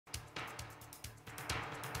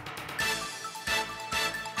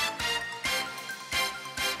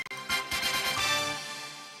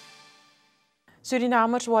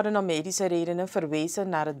Surinamers worden om medische redenen verwezen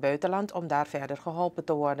naar het buitenland om daar verder geholpen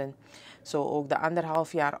te worden. Zo ook de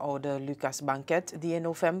 1,5 jaar oude Lucien Banket, die in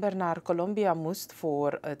november naar Colombia moest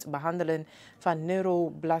voor het behandelen van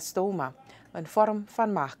neuroblastoma, een vorm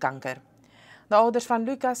van maagkanker. De ouders van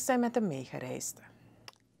Lucas zijn met hem meegereisd.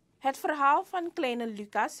 Het verhaal van kleine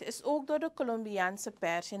Lucas is ook door de Colombiaanse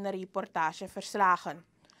pers in een reportage verslagen.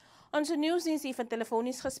 Onze nieuwsdienst heeft een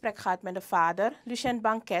telefonisch gesprek gehad met de vader, Lucien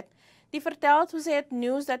Banket, die vertelt hoe zij het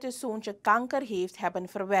nieuws dat hun zoontje kanker heeft hebben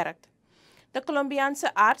verwerkt. De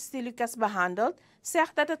Colombiaanse arts die Lucas behandelt,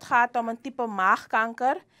 zegt dat het gaat om een type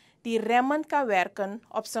maagkanker die remmend kan werken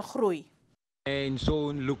op zijn groei. Mijn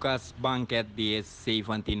zoon Lucien Banket die is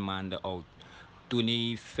 17 maanden oud. Toen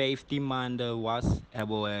hij 15 maanden was,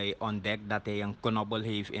 hebben wij ontdekt dat hij een knobbel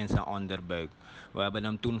heeft in zijn onderbuik. We hebben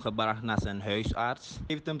hem toen gebracht naar zijn huisarts. Hij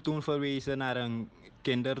heeft hem toen verwezen naar een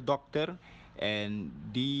kinderdokter. En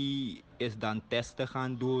die is dan testen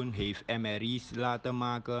gaan doen, heeft MRI's laten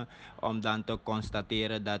maken om dan te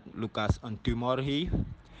constateren dat Lucas een tumor heeft.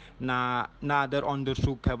 Na nader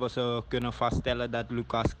onderzoek hebben ze kunnen vaststellen dat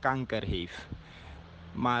Lucas kanker heeft.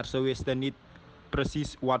 Maar ze wisten niet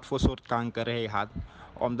precies wat voor soort kanker hij had,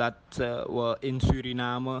 omdat we in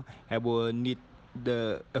Suriname hebben we niet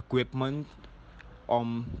de equipment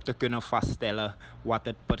om te kunnen vaststellen wat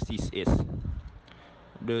het precies is.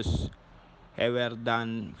 Dus hij werd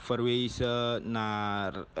dan verwezen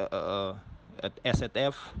naar het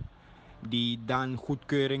SZF, die dan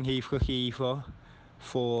goedkeuring heeft gegeven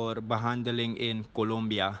voor behandeling in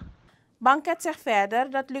Colombia. Banket zegt verder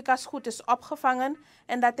dat Lucas goed is opgevangen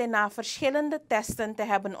en dat hij na verschillende testen te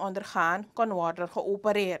hebben ondergaan kon worden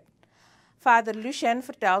geopereerd. Vader Lucien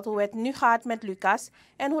vertelt hoe het nu gaat met Lucas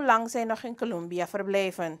en hoe lang zij nog in Colombia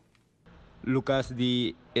verblijven. Lucas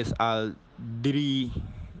die is al 3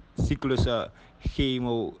 cyclussen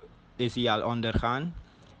chemo is hij al ondergaan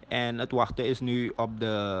en het wachten is nu op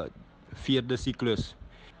de 4e cyclus.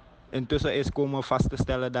 Intussen is komen vast te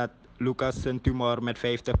stellen dat Lucas zijn tumor met 50%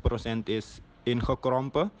 is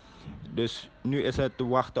ingekrompen. Dus nu is het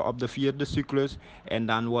wachten op de 4e cyclus en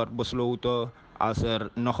dan wordt besloten als er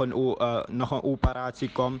nog een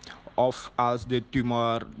operatie komt of als de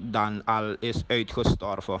tumor dan al is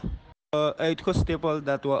uitgestorven. Uitgestippeld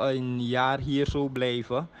dat we een jaar hier zo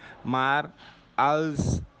blijven, maar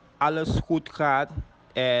als alles goed gaat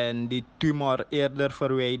en die tumor eerder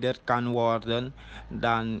verwijderd kan worden,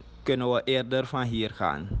 dan kunnen we eerder van hier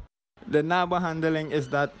gaan. De nabehandeling is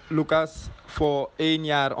dat Lucas voor 1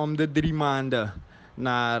 jaar om de 3 maanden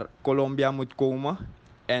naar Colombia moet komen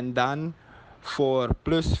en dan voor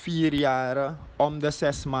plus 4 jaar om de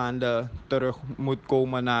 6 maanden terug moet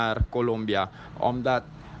komen naar Colombia, omdat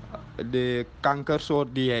de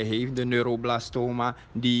kankersoort die hij heeft, de neuroblastoma,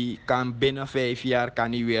 die kan binnen 5 jaar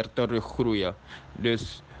kan hij weer teruggroeien.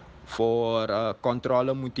 Dus voor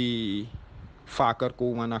controle moet hij vaker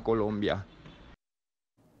komen naar Colombia.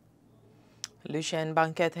 Lucien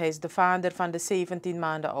Banket, hij is de vader van de 17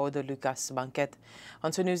 maanden oude Lucien Banket.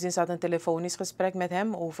 Onze nieuwsdienst had een telefonisch gesprek met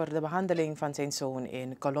hem over de behandeling van zijn zoon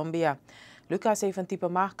in Colombia. Lucas heeft een type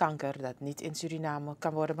maagkanker dat niet in Suriname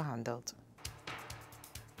kan worden behandeld.